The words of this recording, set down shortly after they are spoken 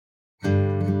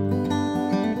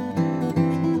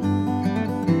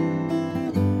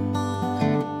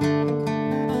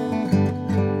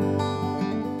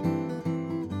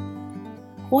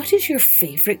What is your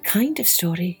favourite kind of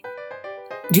story?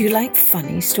 Do you like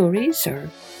funny stories or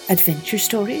adventure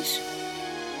stories?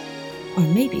 Or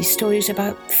maybe stories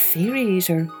about fairies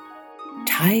or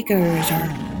tigers or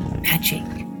magic?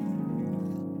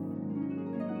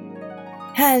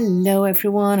 Hello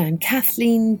everyone, I'm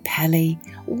Kathleen Pelly.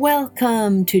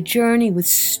 Welcome to Journey with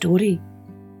Story.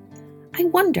 I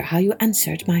wonder how you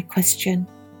answered my question.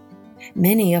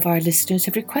 Many of our listeners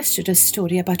have requested a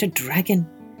story about a dragon.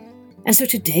 And so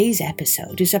today's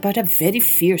episode is about a very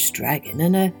fierce dragon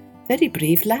and a very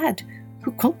brave lad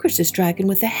who conquers this dragon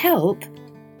with the help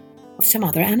of some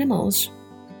other animals.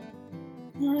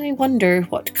 I wonder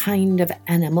what kind of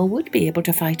animal would be able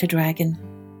to fight a dragon.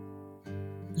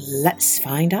 Let's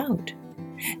find out.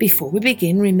 Before we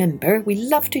begin, remember, we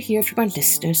love to hear from our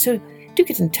listeners, so do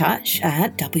get in touch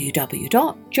at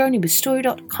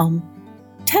www.journeywithstory.com.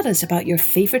 Tell us about your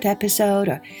favourite episode,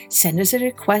 or send us a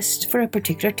request for a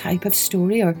particular type of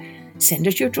story, or send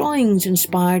us your drawings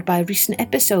inspired by a recent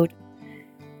episode,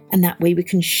 and that way we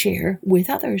can share with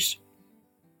others.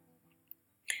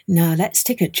 Now let's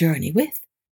take a journey with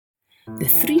The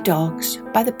Three Dogs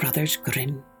by the Brothers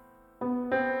Grimm.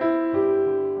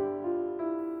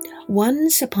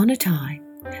 Once upon a time,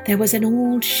 there was an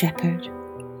old shepherd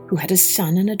who had a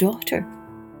son and a daughter.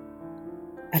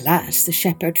 Alas, the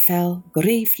shepherd fell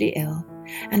gravely ill,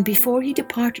 and before he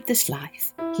departed this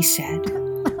life, he said,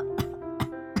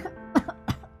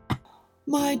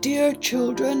 "My dear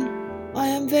children, I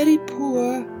am very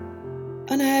poor,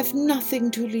 and I have nothing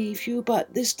to leave you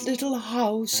but this little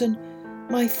house and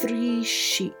my 3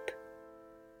 sheep.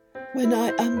 When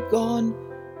I am gone,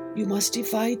 you must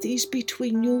divide these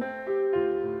between you,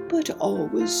 but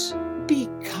always be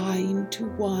kind to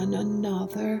one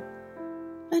another,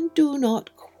 and do not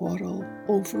quarrel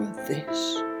over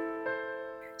this."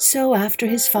 So after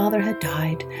his father had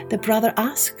died, the brother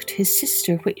asked his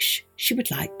sister which she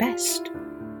would like best,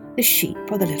 the sheep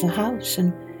or the little house,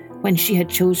 and when she had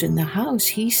chosen the house,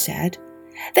 he said,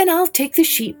 "Then I'll take the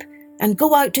sheep and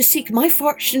go out to seek my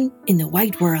fortune in the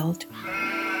wide world."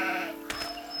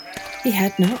 He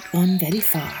had not gone very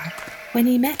far when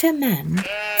he met a man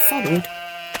followed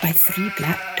by 3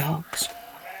 black dogs.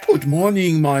 "Good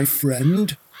morning, my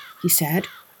friend," he said.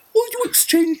 "Will you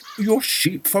exchange your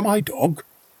sheep for my dog?"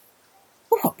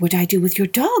 "What would I do with your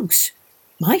dogs?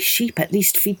 My sheep at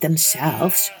least feed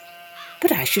themselves,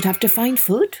 but I should have to find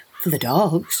food for the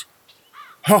dogs."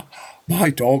 "Ha! My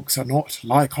dogs are not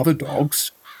like other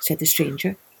dogs," said the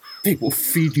stranger. "They will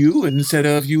feed you instead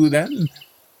of you them,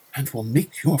 and will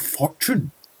make you a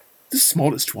fortune. The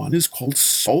smallest one is called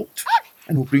Salt,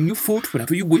 and will bring you food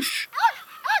whenever you wish.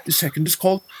 The second is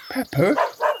called Pepper,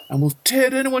 and will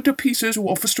tear anyone to pieces who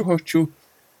offers to hurt you.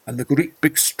 And the great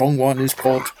big strong one is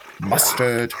called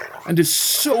Mustard, and is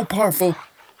so powerful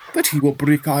that he will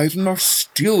break iron or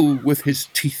steel with his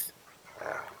teeth."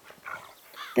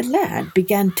 The lad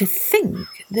began to think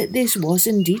that this was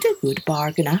indeed a good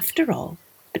bargain after all,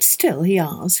 but still he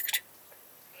asked,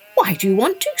 "Why do you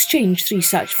want to exchange 3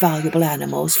 such valuable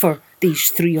animals for these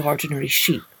 3 ordinary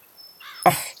sheep?"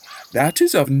 "Ah, that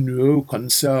is of no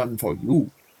concern for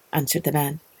you," answered the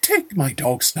man. "Take my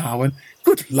dogs now, and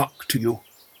good luck to you."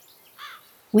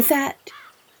 With that,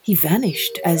 he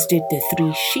vanished, as did the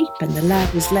 3 sheep, and the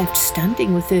lad was left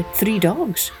standing with the 3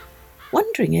 dogs,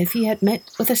 wondering if he had met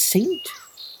with a saint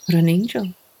or an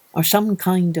angel or some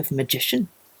kind of magician.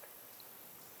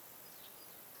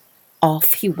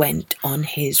 Off he went on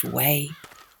his way.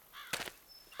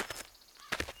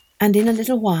 And in a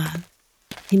little while,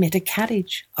 he met a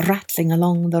carriage rattling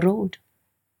along the road.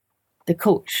 The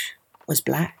coach was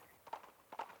black.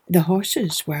 The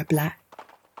horses were black.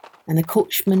 And the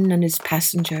coachman and his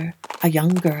passenger, a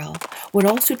young girl, were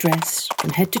also dressed from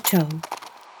head to toe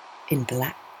in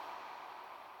black.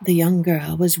 The young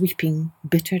girl was weeping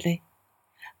bitterly.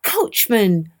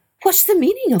 "Coachman, what's the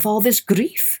meaning of all this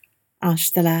grief?"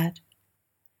 asked the lad.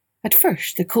 At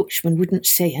first the coachman wouldn't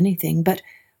say anything, but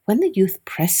when the youth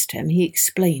pressed him, he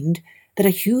explained that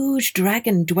a huge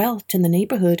dragon dwelt in the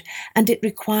neighbourhood, and it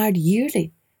required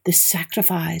yearly the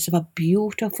sacrifice of a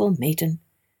beautiful maiden.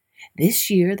 This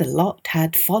year the lot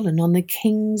had fallen on the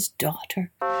king's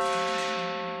daughter,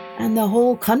 and the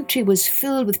whole country was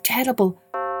filled with terrible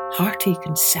heartache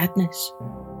and sadness.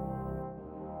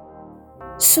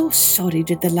 So sorry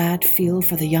did the lad feel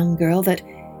for the young girl that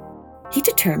he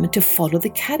determined to follow the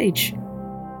carriage,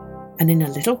 and in a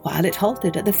little while it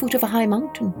halted at the foot of a high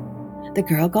mountain. The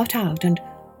girl got out and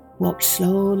walked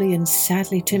slowly and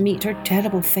sadly to meet her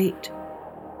terrible fate.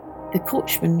 The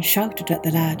coachman shouted at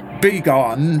the lad,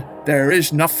 "Begone! There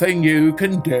is nothing you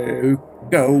can do.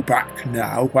 Go back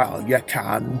now while you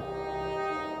can."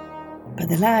 But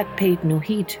the lad paid no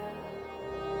heed.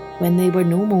 When they were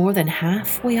no more than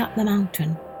halfway up the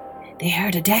mountain, they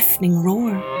heard a deafening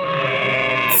roar.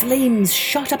 Flames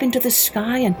shot up into the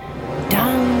sky, and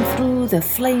down through the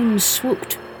flames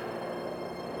swooped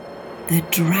the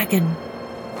dragon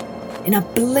in a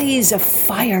blaze of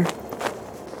fire.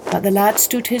 But the lad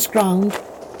stood his ground,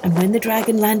 and when the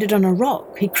dragon landed on a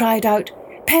rock, he cried out,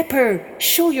 "Pepper,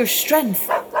 show your strength!"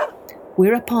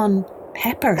 Whereupon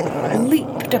Pepper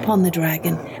leaped upon the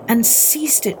dragon and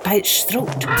seized it by its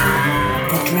throat.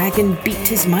 The dragon beat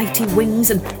his mighty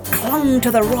wings and clung to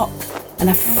the rock, and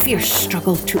a fierce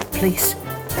struggle took place.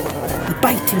 The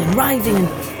biting and writhing and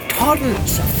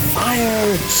torrents of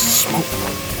fire and smoke.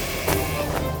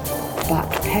 But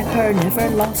Pepper never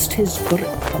lost his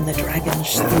grip on the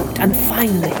dragon's throat, and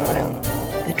finally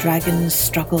the dragon's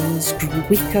struggles grew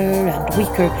weaker and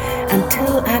weaker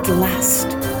until at last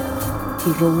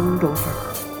he rolled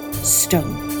over,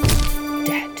 stone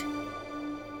dead.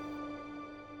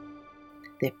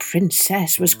 The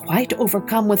princess was quite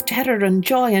overcome with terror and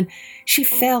joy, and she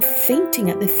fell fainting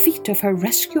at the feet of her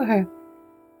rescuer.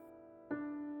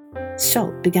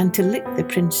 Salt began to lick the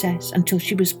princess until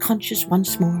she was conscious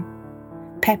once more.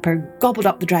 Pepper gobbled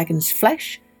up the dragon's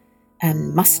flesh,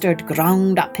 and Mustard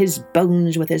ground up his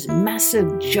bones with his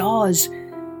massive jaws.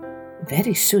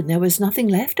 Very soon there was nothing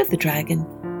left of the dragon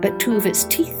but two of its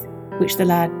teeth, which the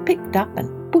lad picked up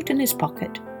and put in his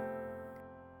pocket.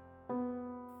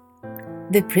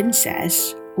 The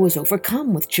princess was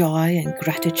overcome with joy and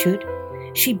gratitude.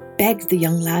 She begged the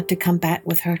young lad to come back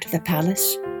with her to the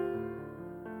palace.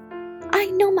 "I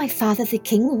know my father the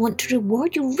king will want to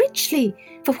reward you richly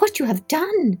for what you have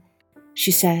done,"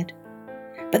 she said.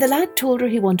 But the lad told her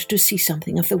he wanted to see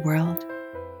something of the world.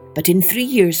 "But in 3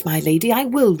 years, my lady, I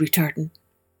will return."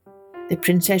 The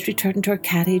princess returned to her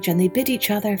carriage, and they bid each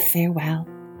other farewell.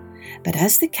 But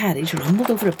as the carriage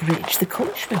rumbled over a bridge, the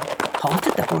coachman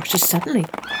halted the horses suddenly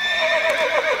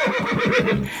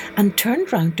and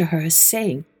turned round to her,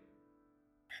 saying,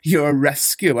 "Your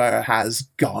rescuer has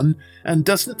gone and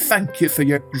doesn't thank you for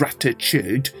your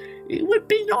gratitude. It would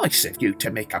be nice of you to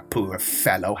make a poor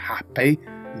fellow happy.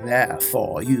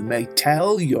 Therefore you may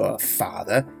tell your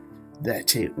father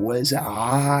that it was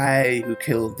I who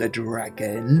killed the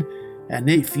dragon, and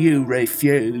if you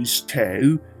refuse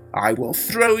to, I will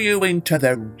throw you into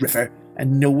the river,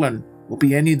 and no one will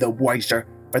be any the wiser,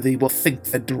 for they will think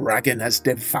the dragon has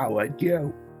devoured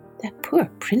you." The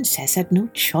poor princess had no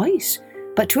choice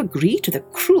but to agree to the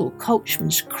cruel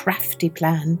coachman's crafty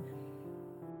plan.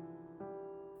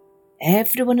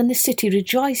 Everyone in the city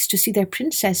rejoiced to see their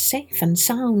princess safe and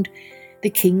sound. The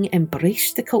king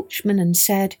embraced the coachman and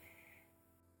said,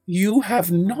 "You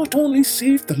have not only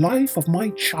saved the life of my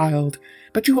child,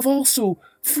 but you have also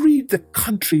freed the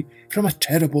country from a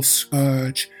terrible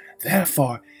scourge.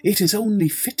 Therefore, it is only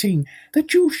fitting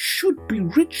that you should be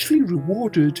richly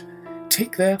rewarded.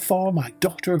 Take therefore my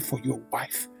daughter for your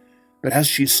wife. But as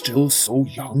she is still so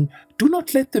young, do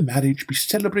not let the marriage be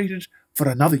celebrated for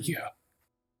another year."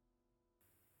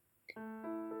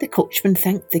 The coachman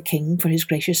thanked the king for his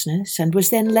graciousness, and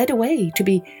was then led away to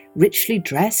be richly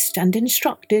dressed and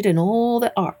instructed in all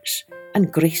the arts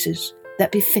and graces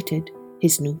that befitted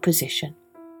his new position.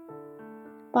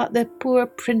 But the poor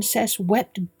princess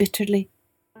wept bitterly,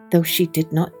 though she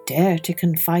did not dare to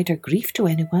confide her grief to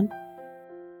anyone.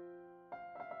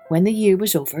 When the year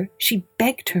was over, she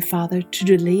begged her father to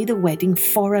delay the wedding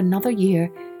for another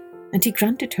year, and he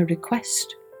granted her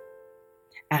request.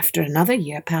 After another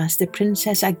year passed, the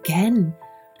princess again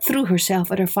threw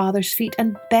herself at her father's feet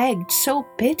and begged so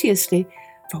piteously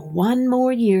for one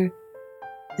more year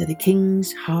that the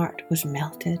king's heart was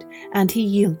melted, and he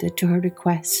yielded to her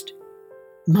request,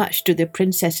 much to the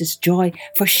princess's joy,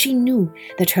 for she knew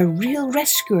that her real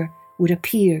rescuer would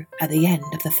appear at the end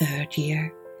of the 3rd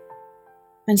year.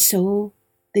 And so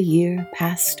the year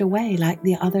passed away like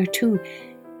the other 2,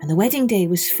 and the wedding day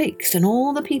was fixed, and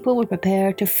all the people were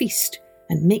prepared to feast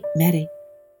and make merry.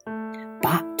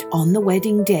 But on the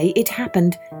wedding day it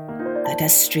happened that a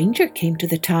stranger came to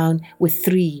the town with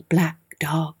 3 black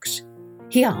dogs.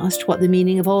 He asked what the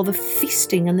meaning of all the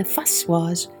feasting and the fuss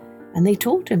was, and they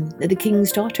told him that the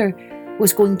king's daughter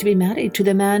was going to be married to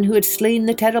the man who had slain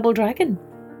the terrible dragon.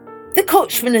 "The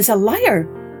coachman is a liar,"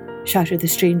 shouted the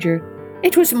stranger.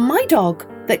 "It was my dog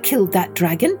that killed that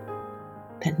dragon."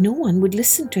 But no one would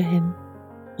listen to him,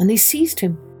 and they seized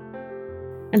him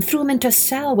and threw him into a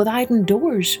cell with iron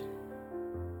doors.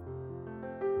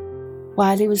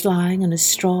 While he was lying on a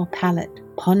straw pallet,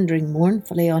 pondering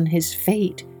mournfully on his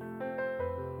fate,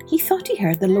 he thought he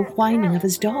heard the low whining of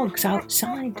his dogs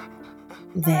outside.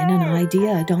 Then an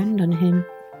idea dawned on him.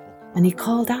 and he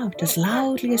called out as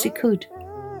loudly as he could,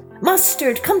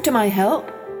 "Mustard, come to my help!"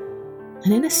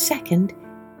 And in a second,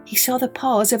 he saw the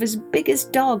paws of his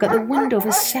biggest dog at the window of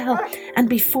his cell, and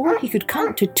before he could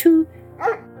count to 2,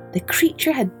 the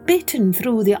creature had bitten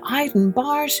through the iron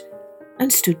bars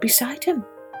and stood beside him.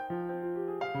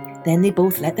 Then they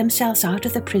both let themselves out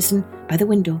of the prison by the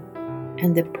window,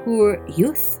 and the poor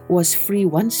youth was free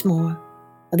once more,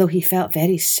 although he felt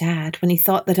very sad when he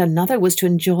thought that another was to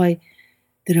enjoy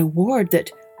the reward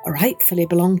that rightfully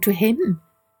belonged to him.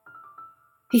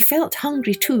 He felt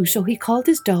hungry too, so he called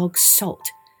his dog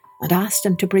Salt and asked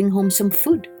him to bring home some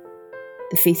food.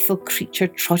 The faithful creature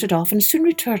trotted off and soon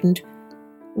returned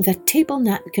with a table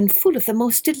napkin full of the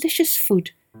most delicious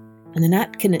food, and the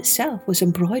napkin itself was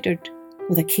embroidered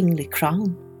with a kingly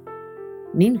crown.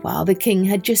 Meanwhile, the king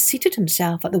had just seated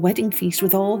himself at the wedding feast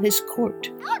with all his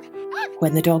court.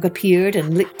 When the dog appeared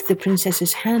and licked the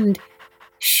princess's hand,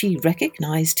 she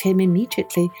recognized him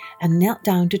immediately and knelt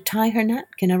down to tie her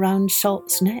napkin around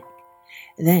Salt's neck.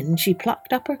 Then she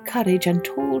plucked up her courage and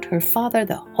told her father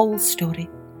the whole story.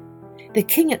 The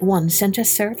king at once sent a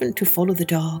servant to follow the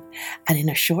dog, and in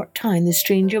a short time the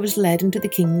stranger was led into the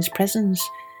king's presence.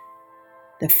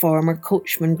 The former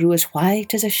coachman grew as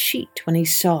white as a sheet when he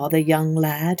saw the young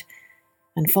lad,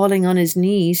 and falling on his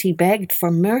knees, he begged for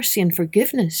mercy and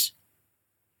forgiveness.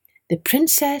 The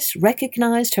princess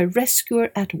recognized her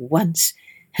rescuer at once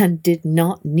and did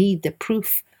not need the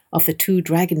proof of the 2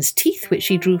 dragons' teeth which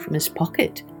she drew from his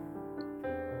pocket.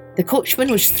 The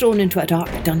coachman was thrown into a dark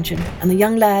dungeon, and the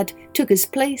young lad took his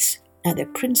place at the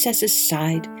princess's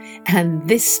side, and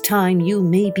this time you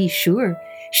may be sure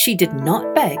she did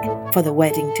not beg for the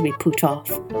wedding to be put off.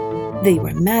 They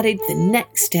were married the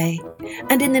next day,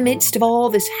 and in the midst of all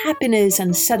this happiness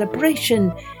and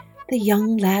celebration, the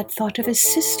young lad thought of his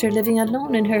sister living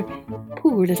alone in her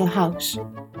poor little house.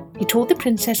 He told the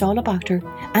princess all about her,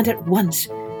 and at once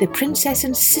the princess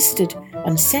insisted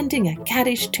on sending a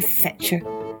carriage to fetch her.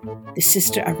 The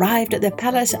sister arrived at the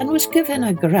palace and was given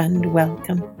a grand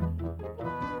welcome.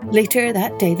 Later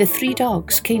that day, the 3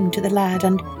 dogs came to the lad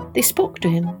and they spoke to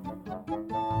him.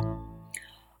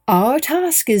 "Our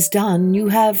task is done. You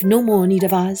have no more need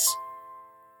of us.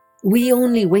 We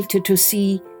only waited to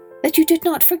see that you did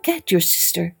not forget your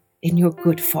sister in your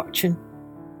good fortune.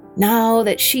 Now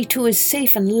that she too is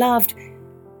safe and loved,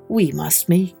 we must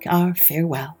make our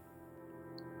farewell."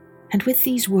 And with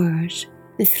these words,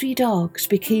 the 3 dogs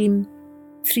became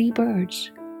 3 birds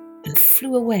and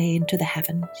flew away into the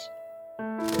heavens.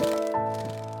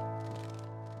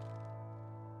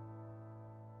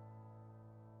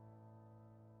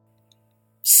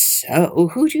 So,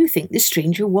 who do you think the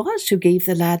stranger was who gave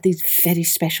the lad these very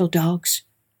special dogs?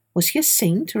 Was he a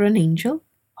saint or an angel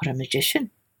or a magician?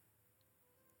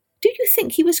 Do you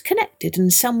think he was connected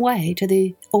in some way to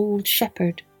the old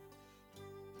shepherd?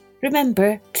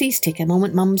 Remember, please take a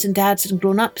moment, mums and dads and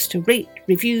grown-ups, to rate,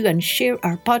 review and share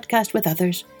our podcast with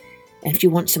others. And if you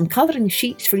want some colouring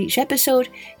sheets for each episode,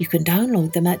 you can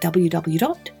download them at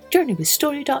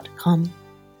www.journeywithstory.com.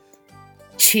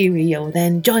 Cheerio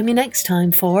then. Join me next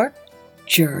time for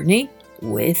Journey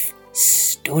with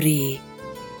Story.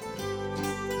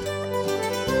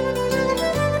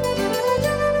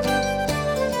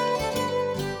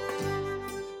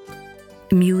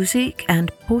 Music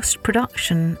and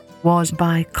post-production was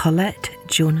by Colette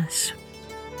Jonas.